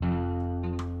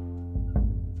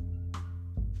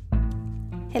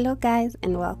Hello guys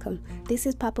and welcome. This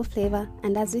is Purple Flavor,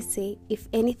 and as we say, if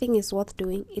anything is worth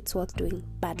doing, it's worth doing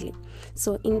badly.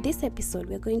 So in this episode,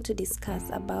 we're going to discuss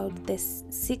about the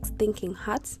 6 thinking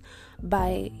hats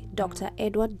by Dr.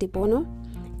 Edward de Bono.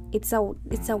 It's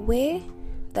a way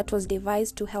that was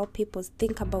devised to help people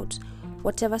think about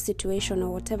whatever situation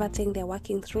or whatever thing they're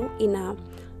working through in a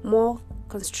more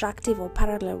constructive or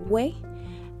parallel way,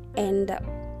 and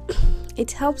it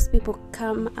helps people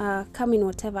come in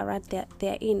whatever rut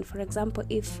they're in. For example,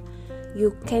 if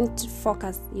you can't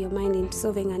focus your mind in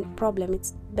solving a problem,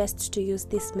 it's best to use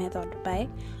this method by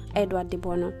Edward de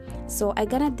Bono. So I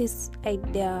got this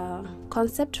idea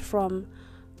concept from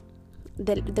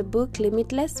the book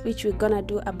Limitless, which we're gonna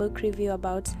do a book review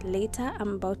about later.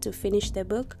 I'm about to finish the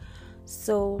book.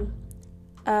 So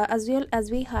as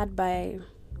we heard by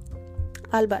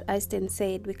Albert Einstein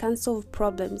said, we can solve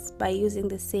problems by using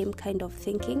the same kind of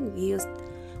thinking we used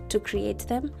to create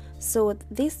them. So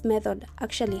this method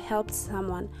actually helps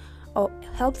someone or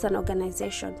helps an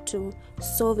organization to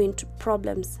solve into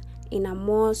problems in a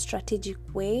more strategic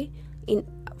way.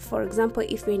 For example,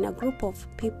 if you're in a group of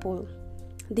people,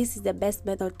 this is the best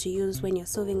method to use when you're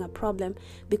solving a problem,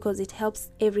 because it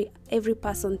helps every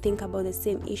person think about the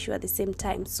same issue at the same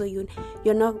time. So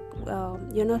you're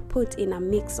not put in a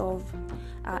mix of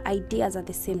ideas at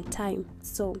the same time.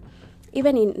 So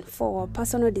even for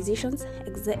personal decisions,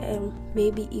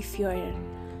 maybe if you're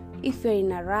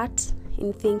in a rut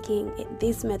in thinking,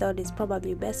 this method is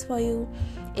probably best for you.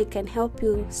 It can help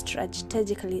you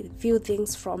strategically view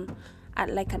things from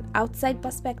like an outside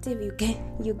perspective.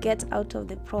 You get out of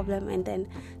the problem and then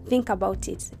think about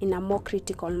it in a more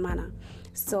critical manner.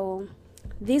 So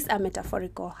these are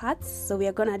metaphorical hats, so we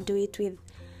are gonna do it with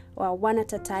one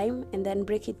at a time and then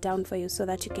break it down for you so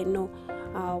that you can know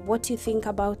what you think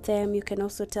about them. You can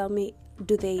also tell me,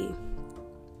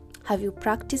 have you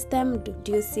practiced them?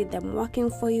 Do you see them working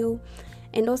for you?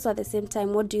 And also at the same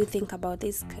time, what do you think about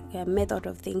this method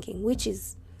of thinking, which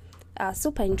is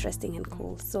super interesting and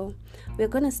cool. So we're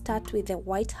going to start with the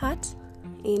white hat.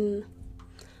 The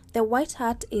white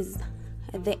hat is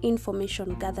the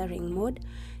information gathering mode.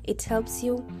 It helps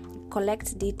you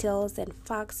collect details and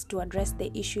facts to address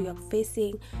the issue you're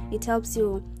facing. It helps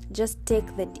you just take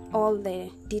all the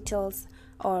details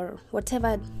or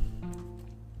whatever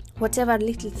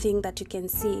little thing that you can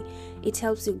see. It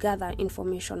helps you gather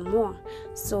information more.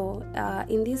 So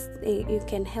in this, it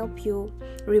can help you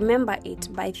remember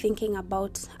it by thinking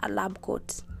about a lab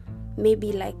coat.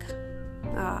 Maybe like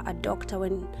a doctor,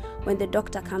 when the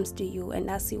doctor comes to you and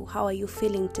asks you, how are you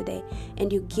feeling today?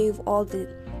 And you give all the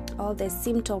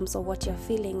symptoms of what you're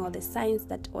feeling or the signs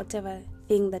that whatever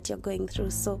thing that you're going through.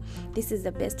 So this is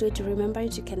the best way to remember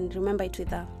it. You can remember it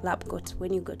with a lab coat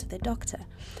when you go to the doctor.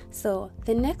 So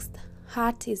the next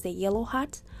hat is the yellow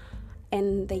hat,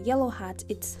 and the yellow hat,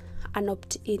 it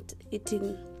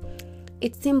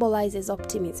symbolizes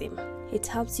optimism. It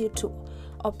helps you to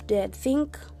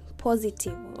think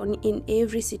positive in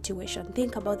every situation.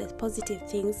 Think about the positive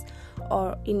things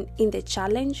or in the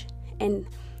challenge, and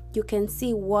you can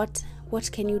see what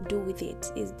can you do with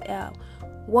it. Is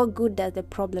what good does the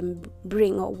problem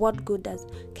bring, or what good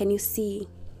can you see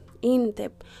in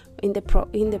the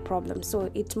problem? So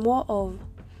it's more of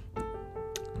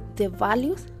the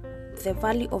value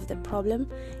of the problem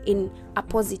in a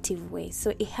positive way.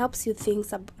 So it helps you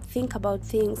think about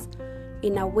things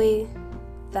in a way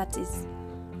that is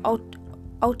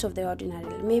out of the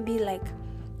ordinary. Maybe like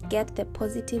get the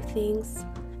positive things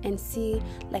and see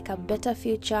like a better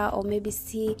future, or maybe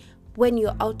see when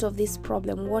you're out of this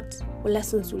problem, what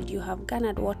lessons would you have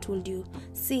garnered, what would you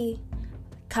see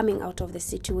coming out of the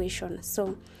situation.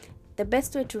 So the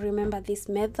best way to remember this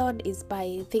method is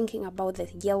by thinking about the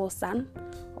yellow sun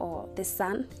or the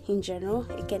sun in general.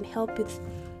 It can help you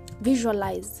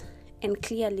visualize and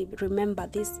clearly remember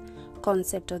this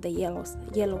concept of the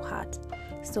yellow hat.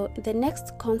 So the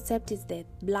next concept is the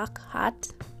black hat.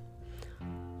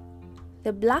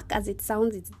 The black, as it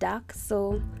sounds, it's dark.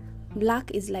 So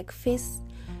black is like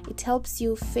it helps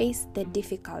you face the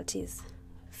difficulties,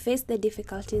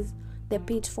 the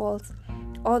pitfalls,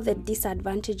 all the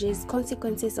disadvantages,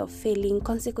 consequences of failing,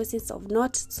 consequences of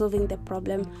not solving the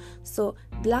problem. So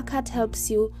black hat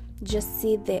helps you just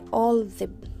see all the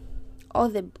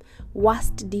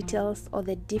worst details or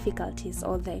the difficulties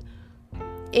or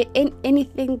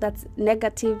anything that's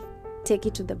negative. Take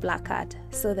it to the black hat.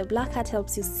 So the black hat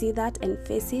helps you see that and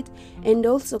face it, and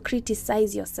also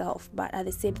criticize yourself, but at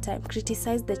the same time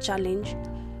criticize the challenge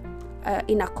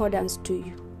in accordance to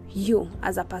you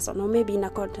as a person, or maybe in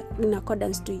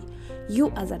accordance to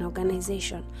you as an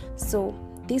organization. So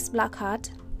this black hat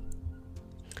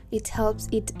it helps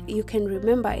it. You can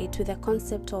remember it with the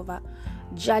concept of a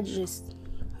judge's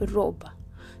robe,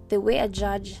 the way a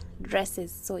judge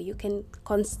dresses. So you can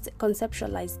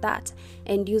conceptualize that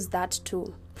and use that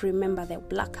to remember the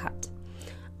black heart.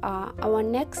 Our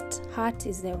next heart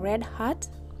is the red heart.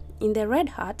 In the red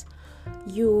heart,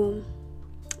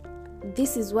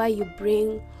 this is why you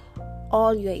bring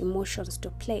all your emotions to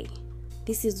play.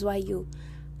 This is why you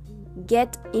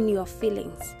get in your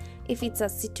feelings. If it's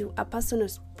a personal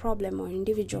problem or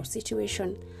individual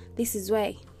situation, this is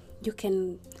why you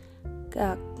can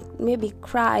maybe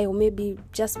cry, or maybe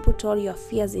just put all your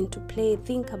fears into play.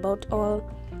 Think about all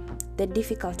the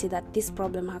difficulty that this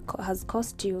problem has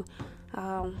caused you,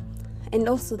 and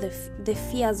also the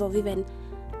fears of even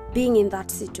being in that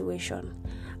situation.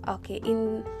 Okay,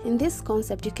 in this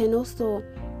concept, you can also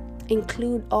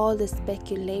include all the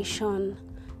speculation,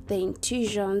 the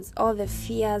intuitions, all the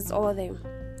fears, all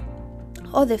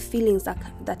the feelings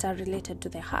that are related to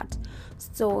the heart.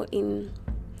 So in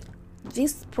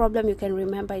this problem, you can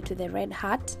remember it with the red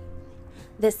heart,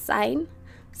 the sign.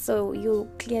 So you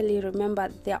clearly remember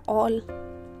they're all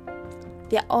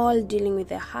dealing with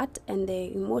the heart and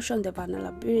the emotion, the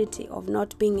vulnerability of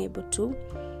not being able to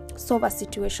solve a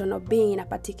situation or being in a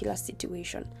particular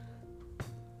situation.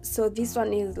 So this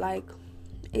one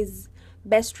is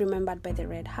best remembered by the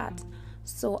red heart.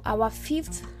 So our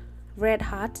fifth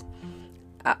heart,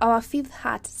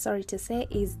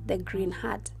 is the green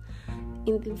heart.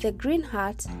 In the green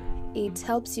heart, it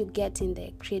helps you get in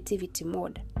the creativity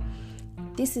mode.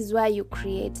 This is where you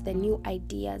create the new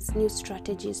ideas, new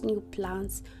strategies, new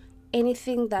plans,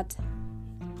 anything that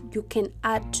you can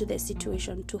add to the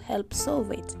situation to help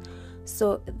solve it.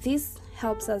 So this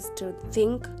helps us to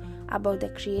think about the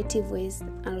creative ways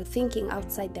and thinking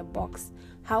outside the box.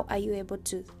 How are you able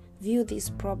to view this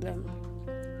problem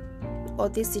or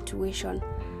this situation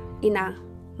in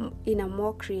a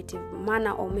more creative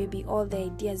manner, or maybe all the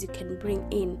ideas you can bring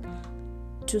in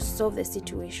to solve the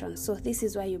situation. So this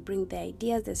is why you bring the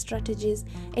ideas, the strategies,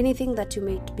 anything that you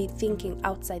may be thinking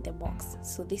outside the box.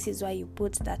 So this is why you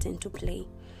put that into play,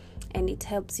 and it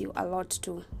helps you a lot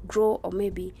to grow or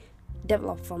maybe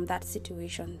develop from that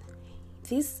situation.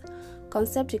 This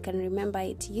concept, you can remember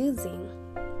it using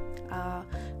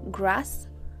grass.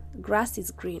 Grass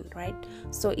is green, right?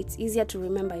 So it's easier to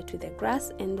remember it with the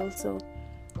grass. And also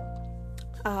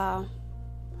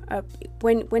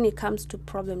when it comes to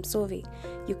problem solving,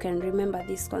 you can remember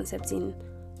these concepts in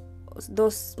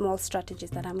those small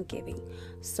strategies that I'm giving.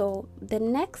 So the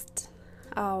next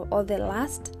or the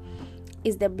last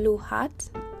is the blue heart.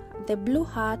 The blue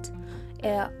heart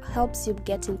helps you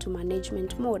get into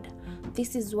management mode.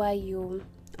 This is why you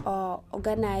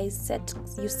organize,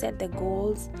 you set the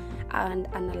goals and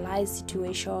analyze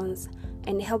situations,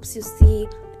 and it helps you see,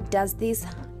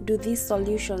 do these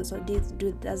solutions or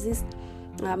does this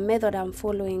method I'm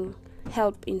following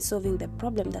help in solving the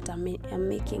problem that I'm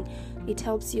making. It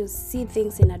helps you see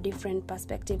things in a different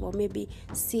perspective, or maybe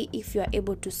see if you are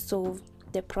able to solve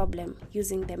the problem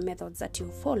using the methods that you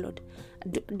followed.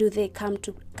 Do they come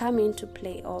into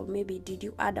play, or maybe did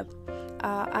you add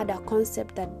a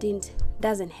concept that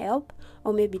doesn't help,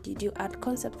 or maybe did you add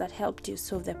concepts that helped you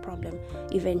solve the problem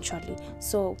eventually.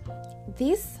 So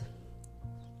this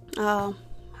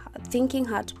thinking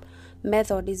heart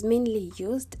method is mainly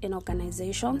used in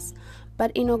organizations,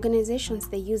 but in organizations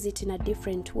they use it in a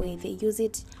different way.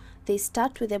 They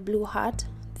start with a blue heart.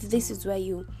 This is where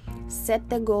you set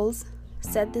the goals,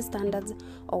 set the standards,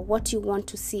 or what you want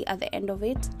to see at the end of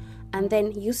it, and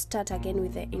then you start again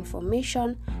with the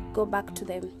information, go back to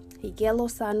the yellow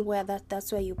sun, where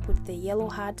that's where you put the yellow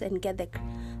heart and get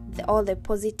all the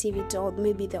positivity, or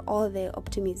maybe all the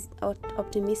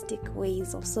optimistic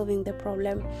ways of solving the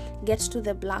problem. Get to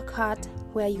the black heart,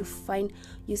 where you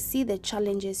see the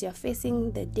challenges you're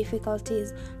facing, the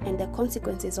difficulties and the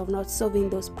consequences of not solving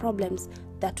those problems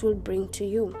that will bring to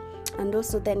you. And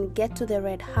also then get to the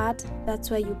red heart. That's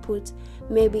where you put,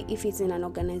 maybe if it's in an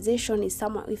organization, if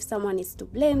someone is to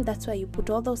blame, that's where you put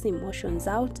all those emotions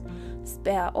out,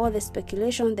 spare all the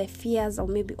speculation, the fears, or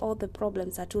maybe all the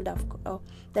problems that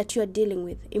that you're dealing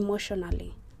with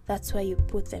emotionally. That's where you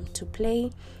put them to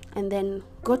play. And then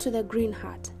go to the green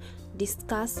heart,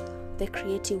 discuss the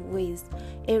creative ways,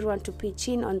 everyone to pitch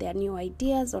in on their new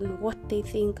ideas on what they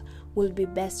think will be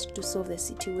best to solve the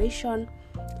situation.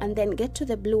 And then get to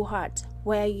the blue heart,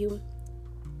 where you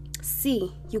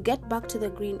get back to the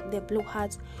blue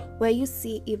heart, where you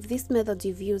see if these methods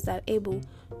you've used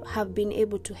have been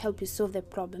able to help you solve the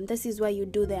problem. This is where you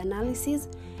do the analysis,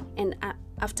 and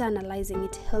after analyzing,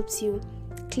 it helps you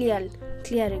clearly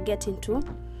get into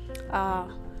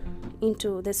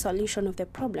into the solution of the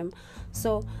problem.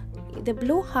 So the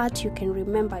blue heart, you can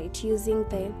remember it using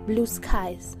the blue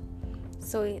skies.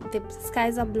 So the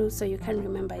skies are blue, so you can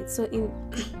remember it. So in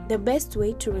the best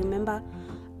way to remember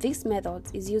these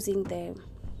methods is using the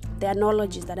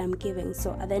analogies that I'm giving.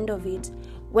 So at the end of it,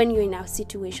 when you're in a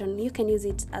situation, you can use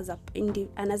it as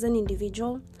an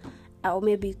individual, or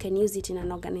maybe you can use it in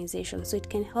an organization. So it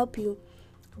can help you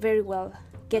very well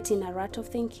get in a rut of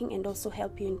thinking and also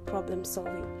help you in problem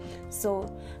solving. So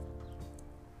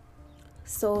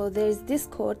there's this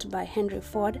quote by Henry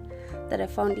Ford that I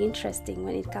found interesting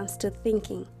when it comes to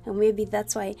thinking, and maybe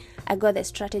that's why I got the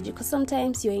strategy, because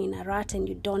sometimes you're in a rut and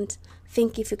you don't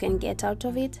think if you can get out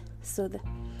of it. So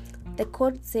the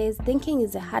quote says, "Thinking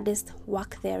is the hardest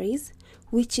work there is,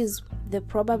 which is the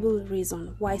probable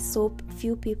reason why so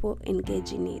few people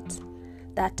engage in it."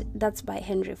 That's by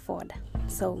Henry Ford.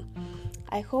 So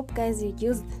I hope, guys, you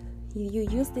use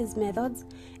these methods,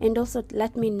 and also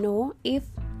let me know if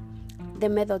the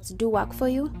methods do work for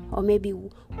you, or maybe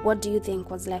what do you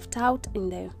think was left out in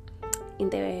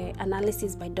the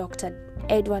analysis by Dr.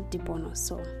 Edward de Bono.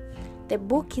 So the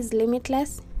book is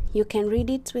Limitless. You can read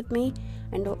it with me,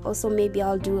 and also maybe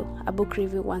I'll do a book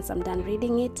review once I'm done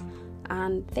reading it.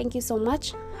 And thank you so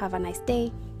much. Have a nice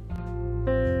day.